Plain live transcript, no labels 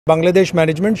Bangladesh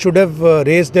management should have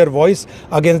raised their voice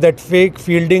against that fake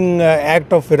fielding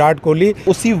act of Virat Kohli.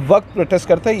 उसी वक्त protest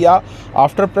करते या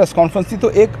after press conference थी तो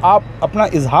एक आप अपना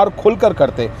इजहार खुलकर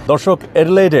करते। দর্শক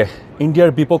এডলেইডে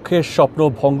ইন্ডিয়ার বিপক্ষে স্বপ্ন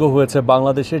ভঙ্গ হয়েছে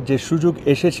বাংলাদেশের যে সুযোগ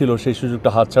এসেছিল সেই সুযোগটা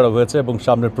হাতছাড়া হয়েছে এবং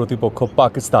সামনের প্রতিপক্ষ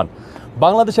পাকিস্তান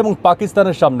বাংলাদেশ এবং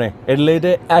পাকিস্তানের সামনে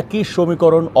এডলেইডে একই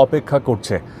সমীকরণ অপেক্ষা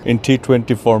করছে In T20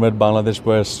 format Bangladesh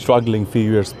were struggling few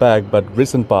years back but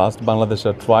recent past Bangladesh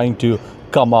are trying to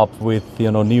come up with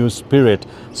new spirit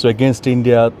so against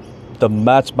India the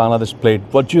match Bangladesh played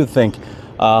what do you think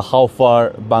how far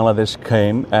Bangladesh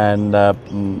came and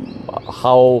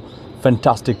how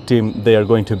fantastic team they are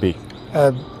going to be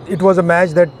it was a match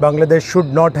that Bangladesh should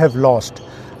not have lost.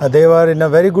 They were in a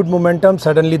very good momentum.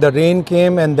 Suddenly the rain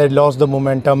came and they lost the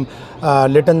momentum.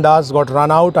 Liton Das got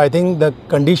run out. I think the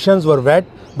conditions were wet.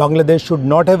 Bangladesh should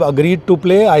not have agreed to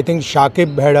play. I think Shakib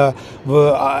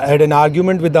had an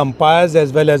argument with the umpires as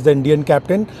well as the Indian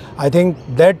captain. I think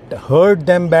that hurt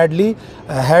them badly.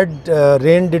 Had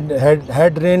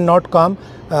rain not come,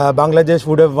 Bangladesh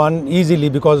would have won easily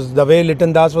because the way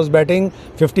Liton Das was batting,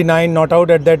 59 not out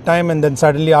at that time, and then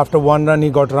suddenly after one run he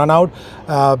got run out.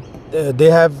 They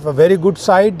have a very good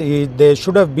side. They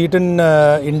should have beaten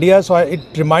India. So it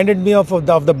reminded me of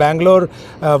the Bangalore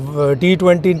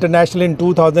T20 International in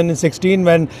 2016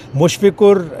 when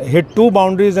Mushfiqur hit 2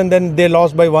 boundaries and then they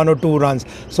lost by 1 or 2 runs.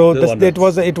 So it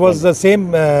was the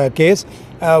same case.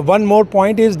 One more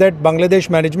point is that Bangladesh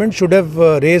management should have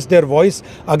raised their voice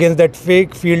against that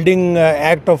fake fielding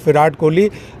act of Virat Kohli.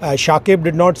 Shakib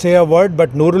did not say a word,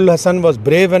 but Nurul Hassan was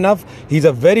brave enough. He's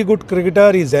a very good cricketer.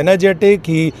 He's energetic.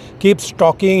 He keeps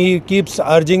talking. He keeps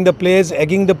urging the players,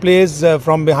 egging the players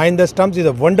from behind the stumps.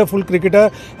 He's a wonderful cricketer,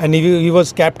 and he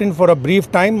was captain for a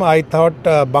brief time. I thought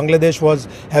Bangladesh was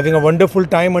having a wonderful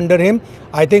time under him.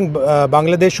 I think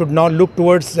Bangladesh should now look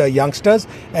towards youngsters,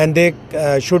 and they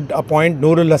should appoint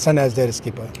Nurul Hassan as their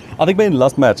skipper. I think in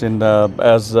last match,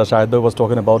 as Shahid was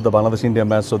talking about the Bangladesh-India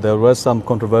match, so there were some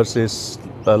controversies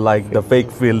like the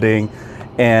fake fielding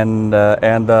and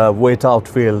the weight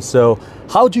outfield. So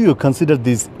how do you consider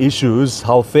these issues?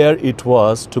 How fair it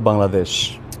was to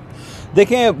Bangladesh?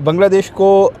 देखें बांग्लादेश को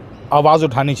आवाज़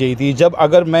उठानी चाहिए थी जब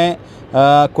अगर मैं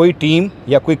कोई टीम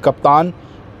या कोई कप्तान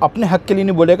अपने हक के लिए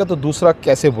नहीं बोलेगा तो दूसरा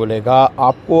कैसे बोलेगा।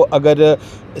 आपको अगर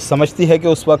समझती है कि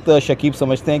उस वक्त शकीब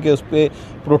समझते हैं कि उस पर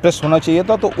प्रोटेस्ट होना चाहिए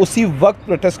था तो उसी वक्त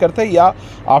प्रोटेस्ट करते या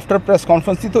आफ्टर प्रेस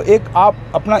कॉन्फ्रेंस थी तो एक आप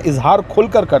अपना इजहार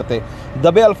खुलकर करते,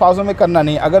 दबे अल्फाजों में करना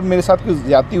नहीं। अगर मेरे साथ कोई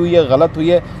ज़्यादती हुई है, गलत हुई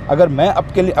है, अगर मैं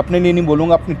अपने लिए नहीं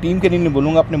बोलूँगा, अपनी टीम के लिए नहीं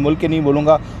बोलूँगा, अपने मुल्क के नहीं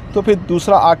बोलूँगा तो फिर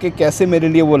दूसरा आके कैसे मेरे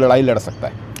लिए वो लड़ाई लड़ सकता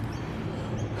है।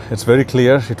 It's very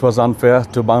clear it was unfair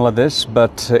to Bangladesh,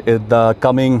 but the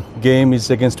coming game is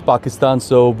against Pakistan,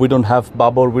 so we don't have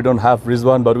Babur, we don't have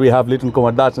Rizwan, but we have Liton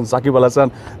Kumar Das and Shakib Al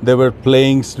Hasan. They were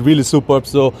playing really superb.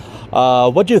 So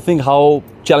what do you think, how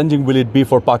challenging will it be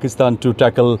for Pakistan to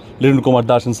tackle Liton Kumar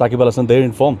Das and Shakib Al Hasan? They're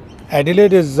in form.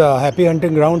 Adelaide is a happy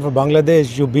hunting ground for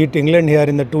Bangladesh. You beat England here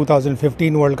in the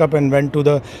 2015 World Cup and went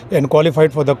to and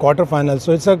qualified for the quarterfinals.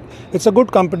 So it's a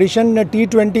good competition.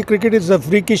 T20 cricket is a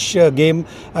freakish game.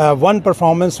 One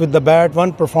performance with the bat,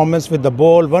 one performance with the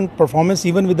ball, one performance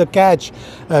even with the catch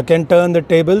can turn the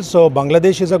table. So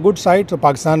Bangladesh is a good side. So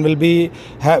Pakistan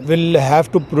will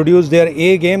have to produce their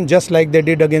A game just like they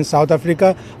did against South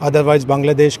Africa. Otherwise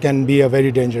Bangladesh can be a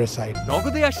very dangerous side.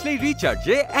 নগদে আসলে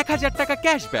রিচার্জে 1000 টাকা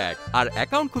cashback আর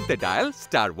account খুলতে dial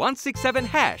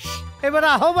 *167#। এবার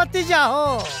আহমতি যাও।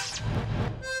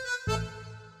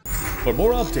 For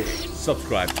more updates,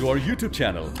 subscribe to our YouTube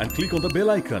channel and click on the bell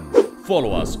icon.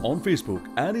 Follow us on Facebook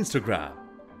and Instagram.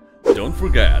 Don't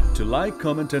forget to like,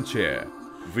 comment and share.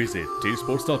 Visit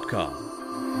TSports.com.